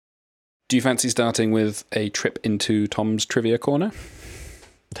Do you fancy starting with a trip into Tom's Trivia Corner?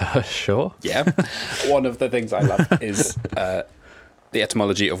 Sure. Yeah. One of the things I love is the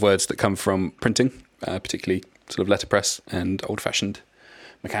etymology of words that come from printing, particularly sort of letterpress and old-fashioned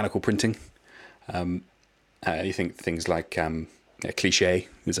mechanical printing. You think things like cliché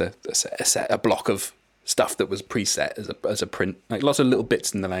is a block of stuff that was preset as a print, like lots of little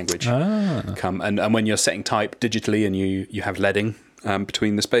bits in the language come. And when you're setting type digitally and you have leading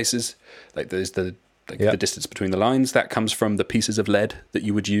between the spaces, like there's the distance between the lines, that comes from the pieces of lead that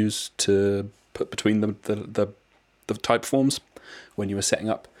you would use to put between the type forms when you were setting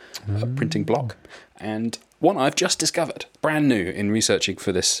up a printing block. And one I've just discovered, brand new in researching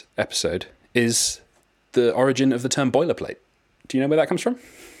for this episode, is the origin of the term boilerplate. Do you know where that comes from?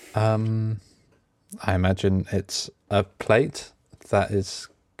 I imagine it's a plate that is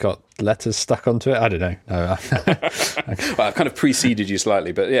got letters stuck onto it. I don't know. No. Well, I've kind of preceded you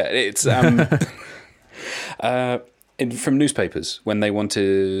slightly, but yeah, it's from newspapers when they want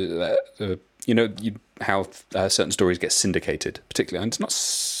to, how certain stories get syndicated, particularly. And it's not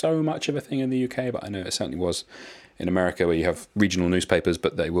so much of a thing in the UK, but I know it certainly was in America, where you have regional newspapers,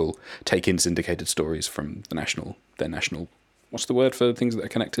 but they will take in syndicated stories from their national. What's the word for things that are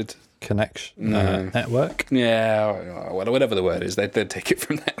connected? Connection? Network? Yeah, whatever the word is, they'd take it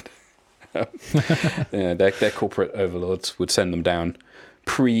from that. Yeah, their corporate overlords would send them down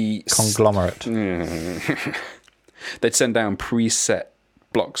conglomerate. They'd send down preset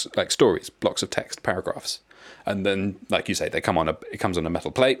blocks, like stories, blocks of text, paragraphs, and then, like you say, it comes on a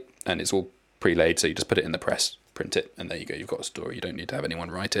metal plate, and it's all pre-laid, so you just put it in the press, print it, and there you go. You've got a story. You don't need to have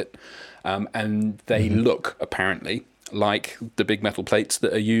anyone write it. And they look, apparently, like the big metal plates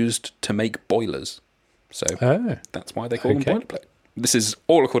that are used to make boilers. So that's why they call them boilerplate. This is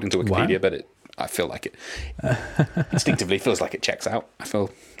all according to Wikipedia, but I feel like it instinctively feels like it checks out. I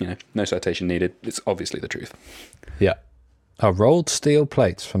feel, no citation needed. It's obviously the truth. Yeah. Rolled steel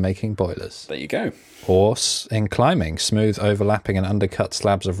plates for making boilers. There you go. Or in climbing, smooth overlapping and undercut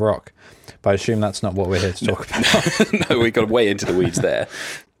slabs of rock. But I assume that's not what we're here to talk about. No, we got way into the weeds there.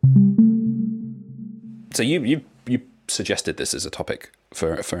 So you suggested this as a topic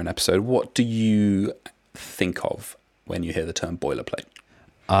for an episode. What do you think of when you hear the term boilerplate?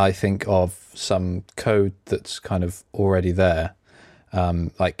 I think of some code that's kind of already there,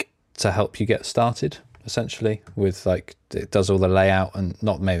 like to help you get started, essentially, with like it does all the layout, and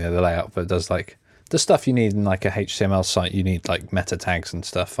not maybe the layout, but it does like the stuff you need in like a HTML site. You need like meta tags and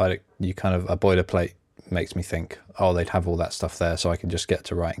stuff. A boilerplate makes me think, oh, they'd have all that stuff there, so I can just get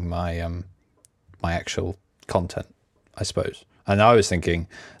to writing my my actual content, I suppose. And I was thinking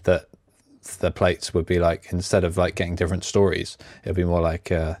that the plates would be like, instead of like getting different stories, it would be more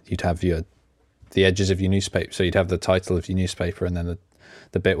like you'd have the edges of your newspaper, so you'd have the title of your newspaper, and then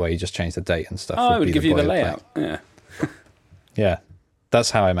the bit where you just change the date and stuff. Oh, it would give you the layout. Yeah. Yeah,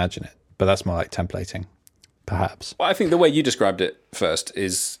 that's how I imagine it, but that's more like templating, perhaps. Well, I think the way you described it first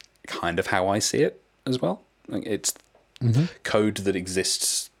is kind of how I see it as well. Like it's code that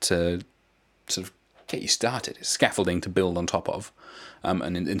exists to sort of get you started. It's scaffolding to build on top of,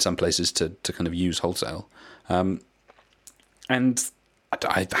 and in some places to kind of use wholesale. And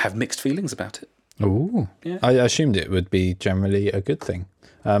I have mixed feelings about it. Ooh. Yeah. I assumed it would be generally a good thing.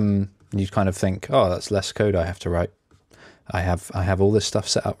 You kind of think, oh, that's less code I have to write. I have all this stuff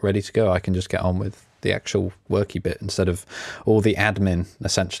set up ready to go. I can just get on with the actual worky bit instead of all the admin,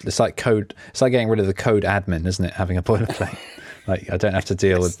 essentially. It's like code. It's like getting rid of the code admin, isn't it? Having a boilerplate. Like I don't have to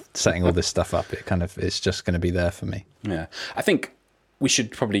deal with setting all this stuff up. It's just going to be there for me. Yeah. I think we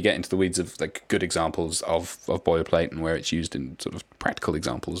should probably get into the weeds of like good examples of boilerplate and where it's used in sort of practical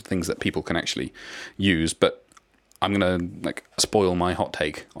examples, things that people can actually use. But I'm going to like spoil my hot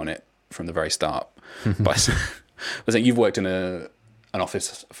take on it from the very start by saying you've worked in an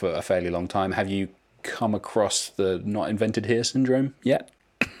office for a fairly long time. Have you come across the not invented here syndrome yet?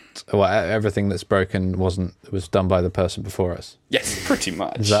 Well, everything that's broken was done by the person before us. Yes, pretty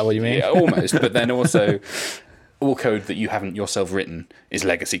much. Is that what you mean? Yeah, almost. But then also, all code that you haven't yourself written is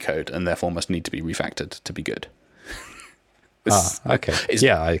legacy code and therefore must need to be refactored to be good. Okay.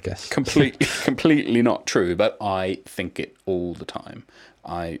 Yeah, I guess. Completely not true, but I think it all the time.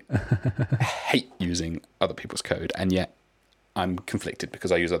 I hate using other people's code, and yet I'm conflicted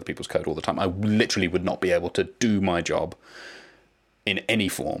because I use other people's code all the time. I literally would not be able to do my job in any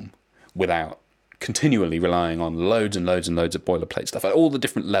form without continually relying on loads and loads and loads of boilerplate stuff at all the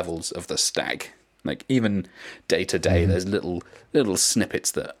different levels of the stack. Like even day to day, there's little snippets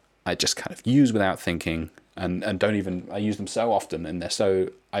that I just kind of use without thinking, and don't even, I use them so often, and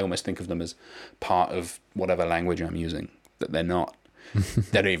I almost think of them as part of whatever language I'm using, that they're not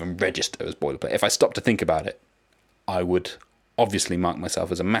They don't even register as boilerplate. If I stop to think about it, I would obviously mark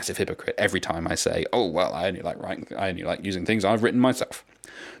myself as a massive hypocrite every time I say, "Oh well, I only like using things I've written myself,"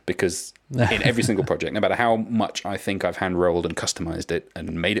 because in every single project, no matter how much I think I've hand rolled and customized it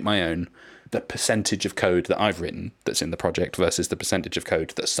and made it my own, the percentage of code that I've written that's in the project versus the percentage of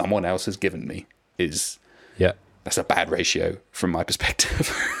code that someone else has given me is that's a bad ratio from my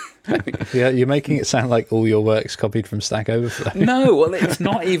perspective. Yeah, you're making it sound like all your work's copied from Stack Overflow. No, well, it's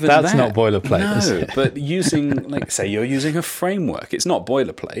not even That's that. not boilerplate, is No, it? but using, like, say you're using a framework, it's not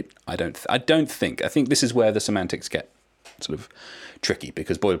boilerplate. I don't think. I think this is where the semantics get sort of tricky,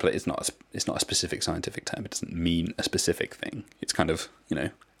 because boilerplate is not a specific scientific term. It doesn't mean a specific thing. It's kind of,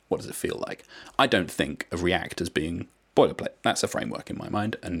 what does it feel like? I don't think of React as being boilerplate. That's a framework in my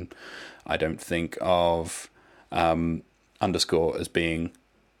mind, and I don't think of underscores as being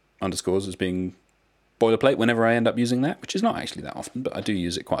boilerplate whenever I end up using that, which is not actually that often, but I do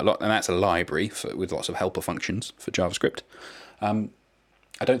use it quite a lot, and that's a library with lots of helper functions for JavaScript. I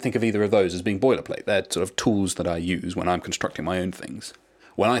don't think of either of those as being boilerplate. They're sort of tools that I use when I'm constructing my own things.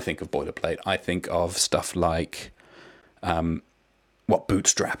 When I think of boilerplate, I think of stuff like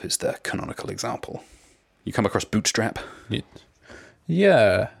Bootstrap is the canonical example. You come across Bootstrap?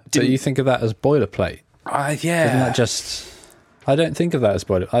 Yeah. So you think of that as boilerplate? Yeah. Isn't that just... I don't think of that as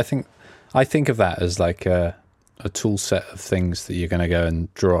boilerplate. I think of that as like a tool set of things that you're going to go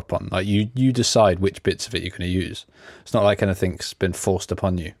and draw up on. Like you decide which bits of it you're going to use. It's not like anything's been forced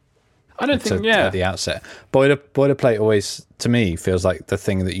upon you. I don't think, yeah. At the outset. Boilerplate always, to me, feels like the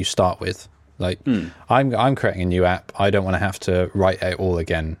thing that you start with. Like, I'm creating a new app. I don't want to have to write it all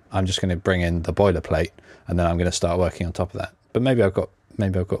again. I'm just going to bring in the boilerplate, and then I'm going to start working on top of that. But maybe I've got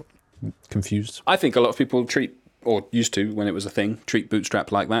confused. I think a lot of people used to, when it was a thing, treat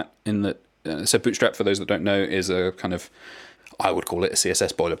Bootstrap like that. In that, so Bootstrap, for those that don't know, is a kind of, I would call it a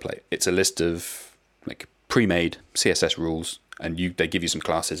CSS boilerplate. It's a list of like pre-made CSS rules, and they give you some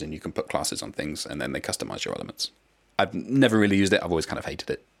classes, and you can put classes on things, and then they customize your elements. I've never really used it. I've always kind of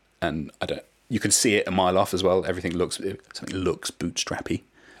hated it, and you can see it a mile off as well. Something looks bootstrappy,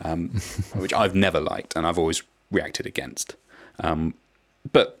 which I've never liked, and I've always reacted against.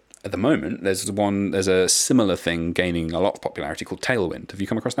 But at the moment, there's a similar thing gaining a lot of popularity called Tailwind. Have you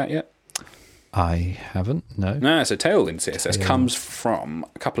come across that yet? I haven't, no. No, so Tailwind CSS comes from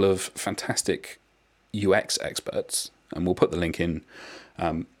a couple of fantastic UX experts, and we'll put the link in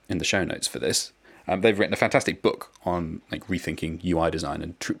the show notes for this. They've written a fantastic book on like rethinking UI design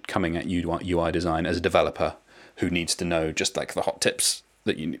and coming at UI design as a developer who needs to know just like the hot tips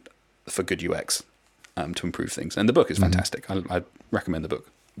that you need for good UX to improve things. And the book is fantastic. I recommend the book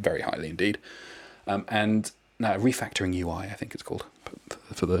very highly indeed. And refactoring UI, I think it's called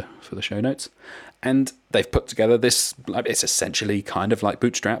for the show notes. And they've put together this. It's essentially kind of like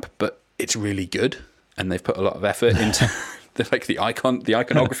Bootstrap, but it's really good. And they've put a lot of effort into the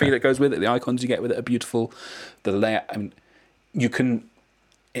iconography that goes with it. The icons you get with it are beautiful. The layout. I mean,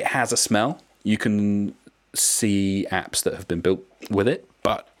 it has a smell. You can see apps that have been built with it,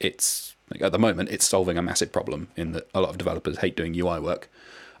 but it's like, at the moment it's solving a massive problem in that a lot of developers hate doing UI work,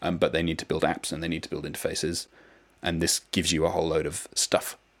 but they need to build apps and they need to build interfaces, and this gives you a whole load of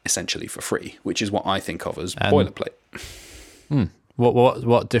stuff essentially for free, which is what I think of as boilerplate.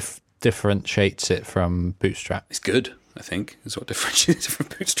 What differentiates it from Bootstrap? It's good, I think, is what differentiates it from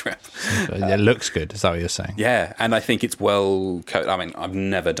Bootstrap. It looks good, is that what you're saying? Yeah, and I think it's well coded. I mean, I've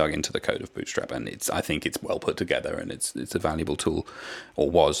never dug into the code of Bootstrap, and I think it's well put together, and it's a valuable tool,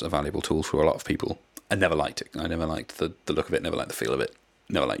 or was a valuable tool for a lot of people. I never liked it. I never liked the look of it, never liked the feel of it,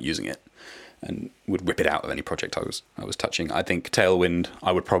 never liked using it, and would rip it out of any project I was touching. I think Tailwind,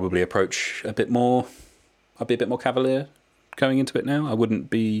 I would probably approach a bit more. I'd be a bit more cavalier going into it now. I wouldn't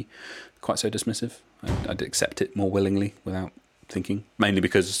be quite so dismissive. I'd accept it more willingly without thinking, mainly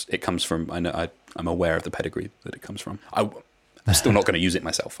because it comes from, I'm aware of the pedigree that it comes from. I'm still not going to use it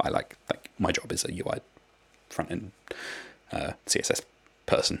myself. I like my job is a UI front end CSS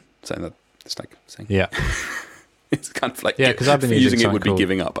person, so that's like saying, yeah. It's kind of like, because I've been using it would be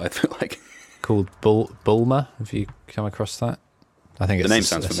giving up, I feel like. Called Bulma. Have you come across that? I think it's the name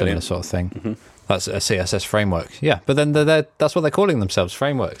sounds familiar. Similar sort of thing. Mm-hmm. That's a CSS framework. Yeah, but then that's what they're calling themselves,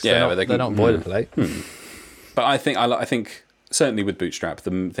 frameworks. Yeah, they're not boilerplate. But I think certainly with Bootstrap,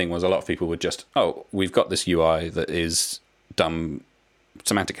 the thing was a lot of people would just, we've got this UI that is dumb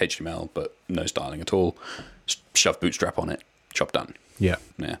semantic HTML, but no styling at all. Shove Bootstrap on it, job done. Yeah.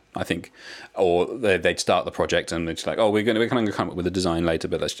 I think, or they'd start the project and it's like, we're going to come up with a design later,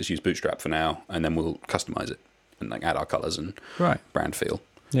 but let's just use Bootstrap for now, and then we'll customize it and like add our colors and brand feel.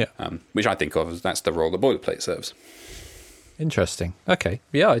 Yeah. Which I think of as that's the role that boilerplate serves. Interesting. Okay.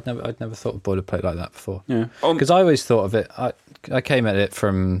 Yeah, I'd never thought of boilerplate like that before. Yeah. Because I always thought of it. I came at it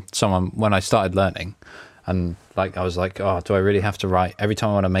from someone when I started learning, and like I was like, oh, do I really have to write every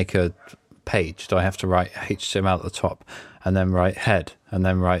time I want to make a page? Do I have to write HTML at the top, and then write head, and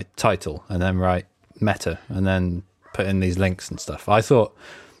then write title, and then write meta, and then put in these links and stuff? I thought,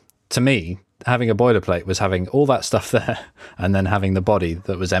 to me, having a boilerplate was having all that stuff there, and then having the body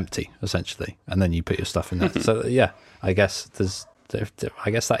that was empty, essentially, and then you put your stuff in there. So yeah, I guess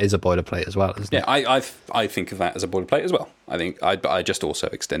that is a boilerplate as well, isn't it? Yeah, I think of that as a boilerplate as well. I think I just also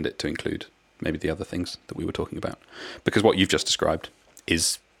extend it to include maybe the other things that we were talking about, because what you've just described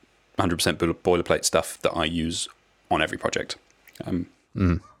is 100% boilerplate stuff that I use on every project.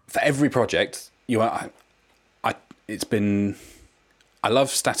 For every project, I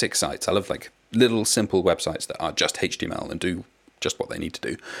love static sites. I love like little simple websites that are just HTML and do just what they need to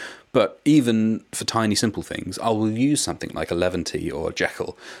do. But even for tiny simple things, I will use something like a Levanty or a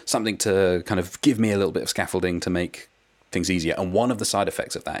Jekyll, something to kind of give me a little bit of scaffolding to make things easier. And one of the side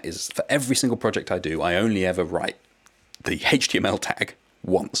effects of that is for every single project I do, I only ever write the HTML tag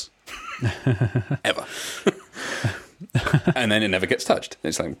once. Ever. And then it never gets touched.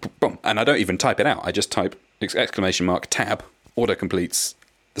 It's like, boom. And I don't even type it out. I just type ! tab, auto completes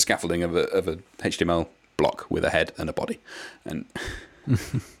the scaffolding of a HTML block with a head and a body. And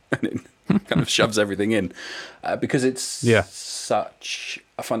it kind of shoves everything in because it's such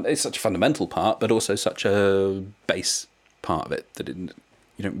a fundamental part, but also such a base part of it that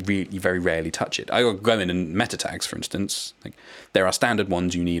you very rarely touch it. I go in and meta tags, for instance. Like, there are standard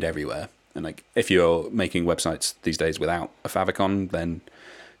ones you need everywhere, and like if you're making websites these days without a favicon, then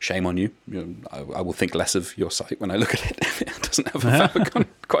shame on you. I will think less of your site when I look at it if it doesn't have a favicon.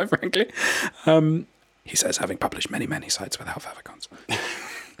 Quite frankly, he says, having published many sites without favicons.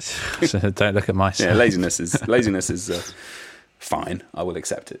 So don't look at my site. Yeah, laziness is fine. I will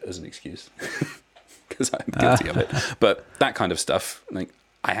accept it as an excuse because I'm guilty of it. But that kind of stuff, like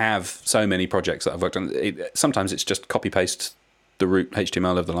I have so many projects that I've worked on. Sometimes it's just copy paste the root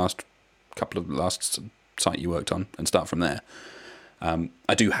HTML of the last site you worked on and start from there.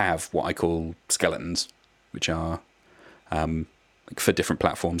 I do have what I call skeletons, which are for different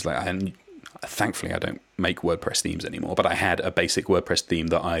platforms. And thankfully, I don't make WordPress themes anymore, but I had a basic WordPress theme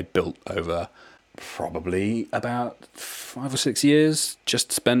that I built over probably about 5 or 6 years.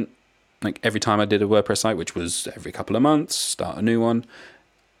 Just spent like every time I did a WordPress site, which was every couple of months, start a new one.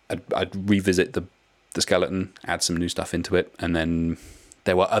 I'd revisit the skeleton, add some new stuff into it, and then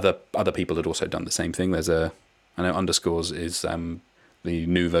there were other people that also done the same thing. I know Underscores is the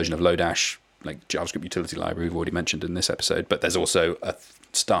new version of Lodash, like JavaScript utility library we've already mentioned in this episode, but there's also a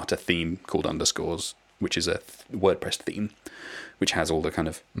starter theme called Underscores, which is a WordPress theme, which has all the kind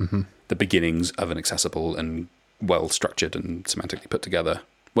of the beginnings of an accessible and well-structured and semantically put together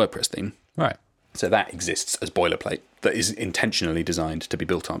WordPress theme. Right. So that exists as boilerplate that is intentionally designed to be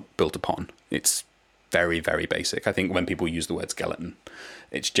built upon. It's very, very basic. I think when people use the word skeleton,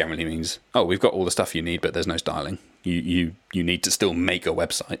 it generally means, oh, we've got all the stuff you need, but there's no styling. You need to still make a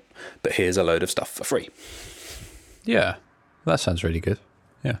website, but here's a load of stuff for free. Yeah, that sounds really good.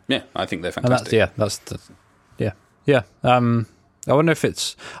 Yeah, yeah, I think they're fantastic. Yeah. I wonder if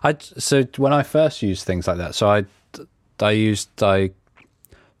it's so when I first used things like that. So I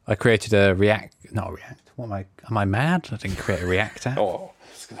created a React. What am I mad? I didn't create a React app. Oh,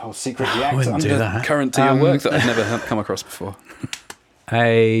 it's a whole secret React undercurrent to your work that I've never come across before.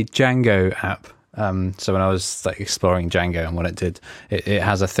 A Django app. So when I was like exploring Django and what it did, it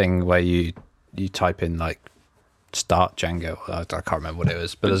has a thing where you type in like start Django. I can't remember what it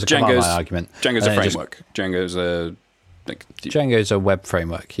was, but there's a command line argument. Django's a framework. Django's a web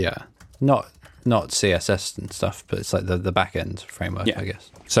framework. Yeah, not CSS and stuff, but it's like the back end framework, I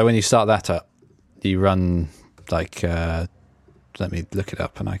guess. So when you start that up, you run like let me look it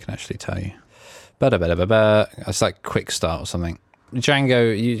up and I can actually tell you. It's like quick start or something.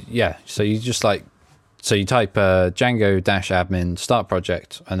 Django, so you type Django-admin start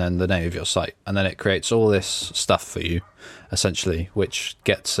project and then the name of your site, and then it creates all this stuff for you, essentially, which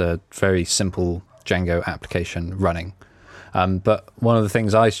gets a very simple Django application running. But one of the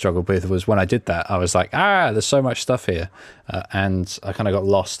things I struggled with was when I did that, I was like, there's so much stuff here, and I kind of got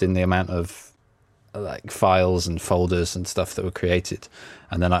lost in the amount of like files and folders and stuff that were created,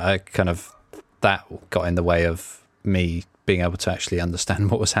 and then I kind of that got in the way of me being able to actually understand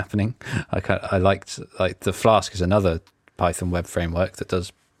what was happening. I liked like the Flask is another Python web framework that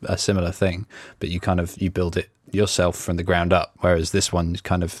does a similar thing, but you build it yourself from the ground up, whereas this one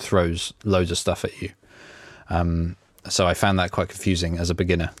kind of throws loads of stuff at you. So I found that quite confusing as a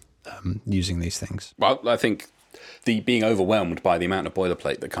beginner using these things. Well, I think the being overwhelmed by the amount of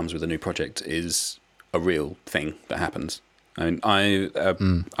boilerplate that comes with a new project is a real thing that happens. I mean,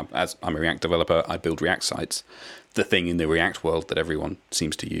 as I'm a React developer, I build React sites. The thing in the React world that everyone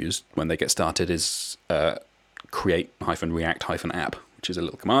seems to use when they get started is create-react-app, which is a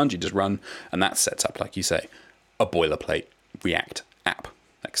little command you just run, and that sets up, like you say, a boilerplate React app.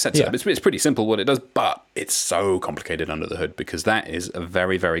 Like sets it up. It's pretty simple what it does, but it's so complicated under the hood because that is a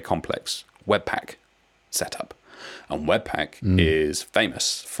very, very complex Webpack setup. And Webpack is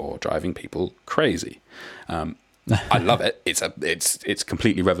famous for driving people crazy. I love it. It's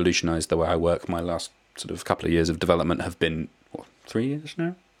completely revolutionized the way I work. My last sort of couple of years of development have been 3 years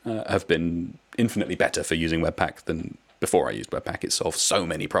now. Have been infinitely better for using Webpack than before I used Webpack. It solves so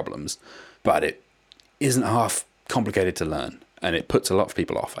many problems, but it isn't half complicated to learn, and it puts a lot of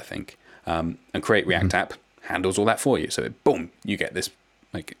people off, I think. And Create React App handles all that for you. So boom, you get this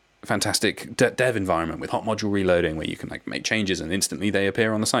like fantastic dev environment with hot module reloading where you can like make changes and instantly they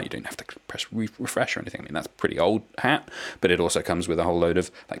appear on the site. You don't have to press refresh or anything. I mean, that's pretty old hat, but it also comes with a whole load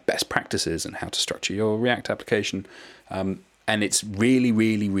of like best practices and how to structure your React application. And it's really,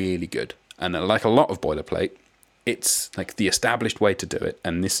 really, really good. And like a lot of boilerplate, it's like the established way to do it.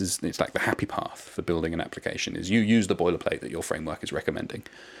 And it's like the happy path for building an application is you use the boilerplate that your framework is recommending,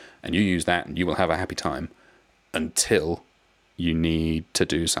 and you use that and you will have a happy time until you need to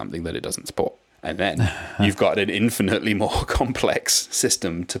do something that it doesn't support. And then you've got an infinitely more complex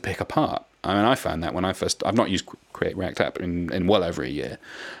system to pick apart. I mean, I found that when I've not used Create React App in well over a year.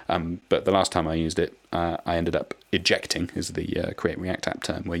 But the last time I used it, I ended up ejecting, is the Create React App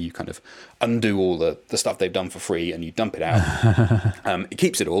term, where you kind of undo all the stuff they've done for free and you dump it out. It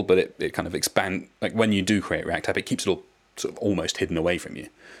keeps it all, but it kind of like when you do Create React App, it keeps it all sort of almost hidden away from you.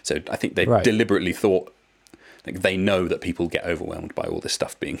 So I think they deliberately thought, like they know that people get overwhelmed by all this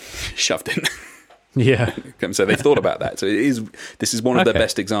stuff being shoved in. Yeah. So they've thought about that. So this is one of the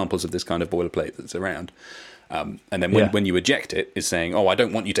best examples of this kind of boilerplate that's around. And then when you eject it, it's saying, oh, I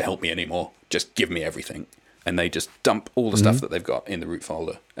don't want you to help me anymore. Just give me everything. And they just dump all the stuff that they've got in the root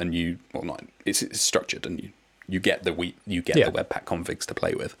folder. And it's structured, and you get the Webpack configs to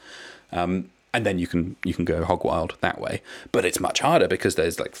play with. And then you can go hog wild that way. But it's much harder because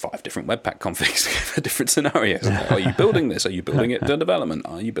there's like 5 different Webpack configs for different scenarios. Like, are you building this? Are you building it to development?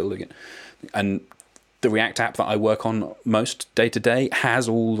 Are you building it? And the React app that I work on most day to day has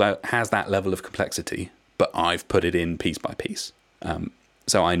that level of complexity, but I've put it in piece by piece.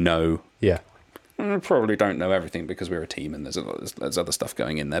 So I know. Yeah. I probably don't know everything because we're a team and there's other stuff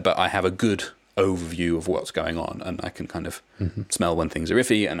going in there, but I have a good overview of what's going on, and I can kind of smell when things are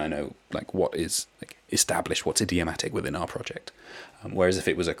iffy, and I know like what is like established, what's idiomatic within our project. Whereas if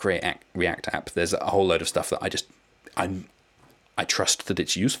it was a Create React app, there's a whole load of stuff that I trust that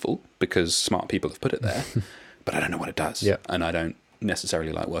it's useful because smart people have put it there, but I don't know what it does, and I don't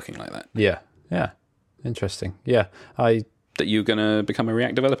necessarily like working like that. Yeah, interesting. Yeah, that you're going to become a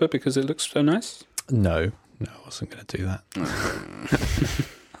React developer because it looks so nice? No, I wasn't going to do that.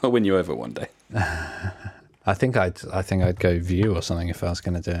 I'll win you over one day. I think I'd go Vue or something if I was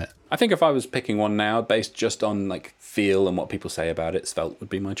going to do it. I think if I was picking one now, based just on like feel and what people say about it, Svelte would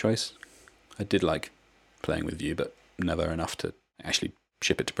be my choice. I did like playing with Vue, but never enough to actually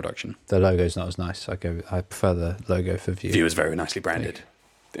ship it to production. The logo's not as nice. I prefer the logo for Vue. Vue is very nicely branded.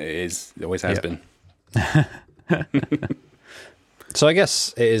 It is. It always has been. So I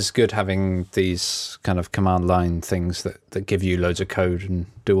guess it is good having these kind of command line things that give you loads of code and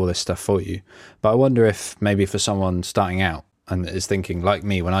do all this stuff for you. But I wonder if maybe for someone starting out and is thinking like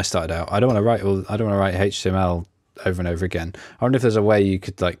me when I started out, I don't want to write HTML over and over again. I wonder if there's a way you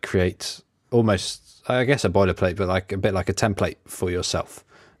could like create almost, I guess, a boilerplate, but like a bit like a template for yourself,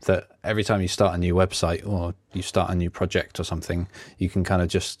 that every time you start a new website or you start a new project or something, you can kind of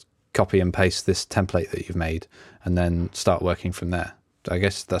just copy and paste this template that you've made and then start working from there. I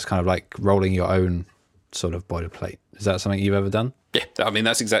guess that's kind of like rolling your own sort of boilerplate. Is that something you've ever done? Yeah, I mean,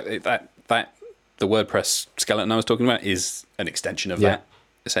 that's exactly that. The WordPress skeleton I was talking about is an extension of that,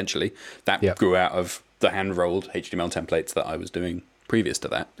 essentially. That grew out of the hand-rolled HTML templates that I was doing previous to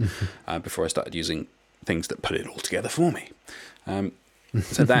that, before I started using things that put it all together for me.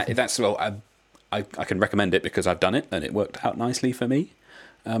 So that's well, I can recommend it because I've done it and it worked out nicely for me.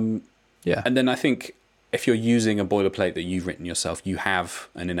 And then I think if you're using a boilerplate that you've written yourself, you have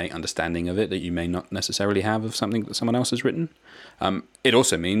an innate understanding of it that you may not necessarily have of something that someone else has written. It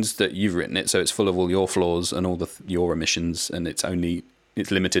also means that you've written it, so it's full of all your flaws and all your omissions, and it's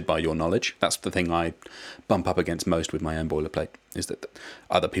limited by your knowledge. That's the thing I bump up against most with my own boilerplate, is that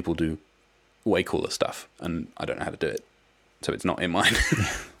other people do way cooler stuff, and I don't know how to do it, so it's not in mine.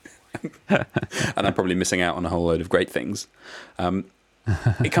 And I'm probably missing out on a whole load of great things.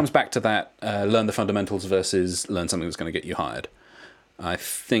 It comes back to that learn the fundamentals versus learn something that's going to get you hired. I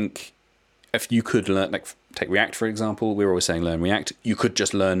think if you could learn, like take React for example, we're always saying learn React. You could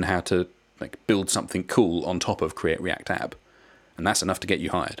just learn how to like build something cool on top of create React app, and that's enough to get you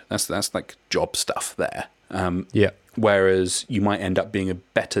hired. That's like job stuff there. Yeah. Whereas you might end up being a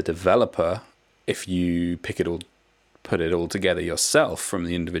better developer if you put it all together yourself from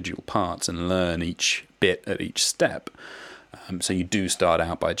the individual parts and learn each bit at each step. So you do start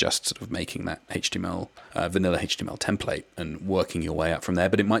out by just sort of making that HTML, vanilla HTML template and working your way up from there.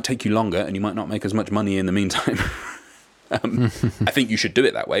 But it might take you longer and you might not make as much money in the meantime. I think you should do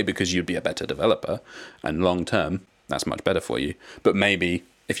it that way because you'd be a better developer, and long term, that's much better for you. But maybe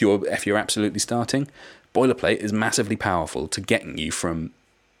if you're absolutely starting, boilerplate is massively powerful to getting you from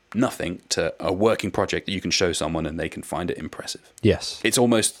nothing to a working project that you can show someone and they can find it impressive. Yes. It's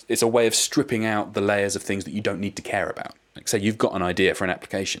a way of stripping out the layers of things that you don't need to care about. Like say you've got an idea for an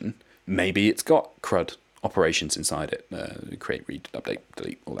application, maybe it's got CRUD operations inside it, create, read, update,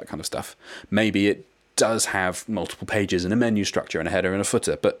 delete, all that kind of stuff. Maybe it does have multiple pages and a menu structure and a header and a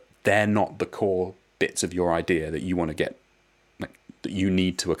footer, but they're not the core bits of your idea that you want to get, like that you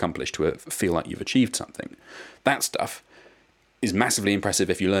need to accomplish to feel like you've achieved something. That stuff is massively impressive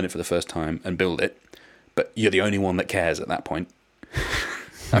if you learn it for the first time and build it, but you're the only one that cares at that point.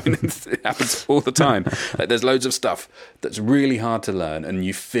 I mean, it happens all the time. Like, there's loads of stuff that's really hard to learn, and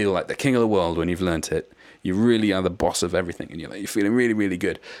you feel like the king of the world when you've learnt it. You really are the boss of everything, and you're feeling really, really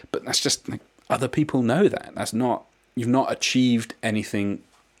good. But that's just like, other people know that. You've not achieved anything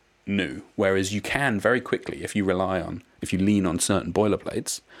new. Whereas you can very quickly if you lean on certain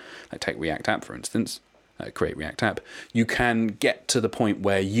boilerplates, like take React App for instance. Create React App, you can get to the point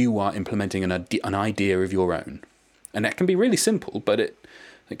where you are implementing an idea of your own, and that can be really simple. But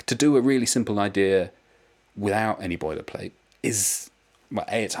to do a really simple idea without any boilerplate is, well,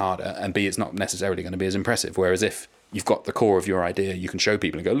 A, it's harder, and B, it's not necessarily going to be as impressive. Whereas if you've got the core of your idea, you can show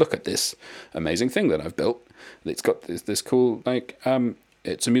people and go, look at this amazing thing that I've built. It's got this cool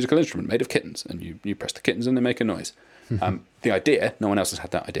it's a musical instrument made of kittens, and you press the kittens and they make a noise. The idea, no one else has had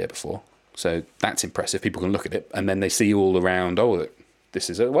that idea before. So that's impressive. People can look at it and then they see all around, this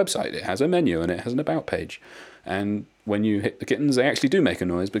is a website. It has a menu and it has an about page. And when you hit the kittens, they actually do make a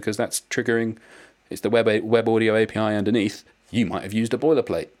noise because that's triggering. It's the web audio API underneath. You might have used a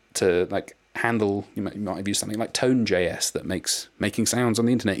boilerplate to handle. You might have used something like Tone.js that makes making sounds on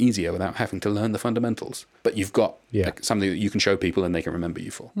the internet easier without having to learn the fundamentals. But you've got something that you can show people and they can remember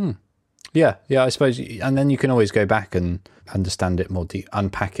you for. Yeah, I suppose, and then you can always go back and understand it more deep,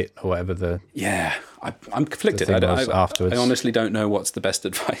 unpack it, or whatever I'm conflicted. I honestly don't know what's the best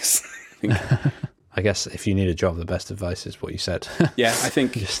advice. I guess if you need a job, the best advice is what you said. Yeah, I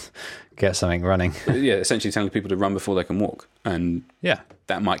think just get something running. Yeah, essentially telling people to run before they can walk, and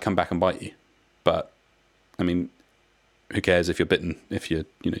that might come back and bite you. But I mean, who cares if you're bitten? If you're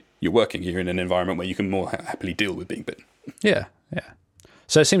working, you're in an environment where you can more happily deal with being bitten. Yeah.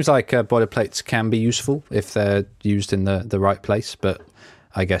 So it seems like boilerplates can be useful if they're used in the right place, but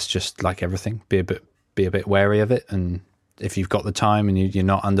I guess just like everything, be a bit wary of it. And if you've got the time and you're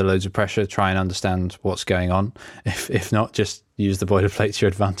not under loads of pressure, try and understand what's going on. If not, just use the boilerplate to your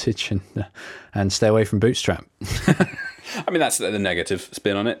advantage and stay away from Bootstrap. I mean, that's the negative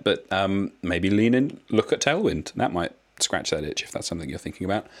spin on it, but maybe lean in, look at Tailwind. That might scratch that itch if that's something you're thinking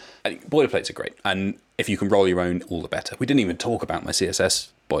about. I think boilerplates are great, and if you can roll your own, all the better. We didn't even talk about my CSS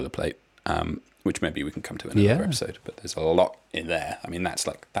boilerplate, which maybe we can come to in another episode, but there's a lot in there. I mean, that's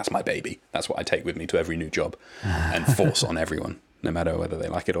my baby. That's what I take with me to every new job and force on everyone, no matter whether they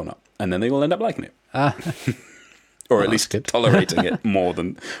like it or not. And then they all end up liking it. Or at least tolerating it more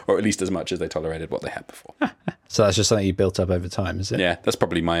than, or at least as much as they tolerated what they had before. So that's just something you built up over time, is it? Yeah, that's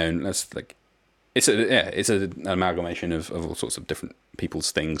probably my own. That's like, it's an amalgamation of all sorts of different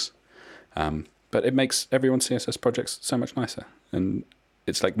people's things. But it makes everyone's CSS projects so much nicer. And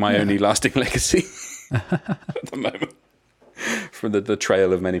it's like my only lasting legacy at the moment. From the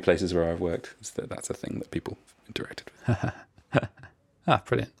trail of many places where I've worked, is that's a thing that people interacted with.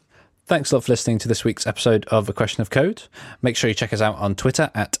 Brilliant. Thanks a lot for listening to this week's episode of A Question of Code. Make sure you check us out on Twitter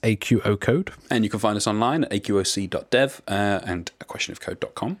at AQOcode. And you can find us online at aqoc.dev and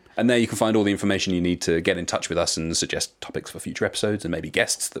aquestionofcode.com. And there you can find all the information you need to get in touch with us and suggest topics for future episodes and maybe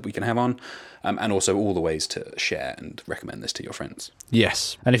guests that we can have on. And also all the ways to share and recommend this to your friends.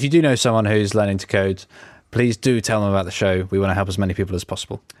 Yes. And if you do know someone who's learning to code, please do tell them about the show. We want to help as many people as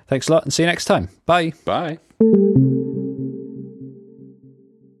possible. Thanks a lot and see you next time. Bye. Bye.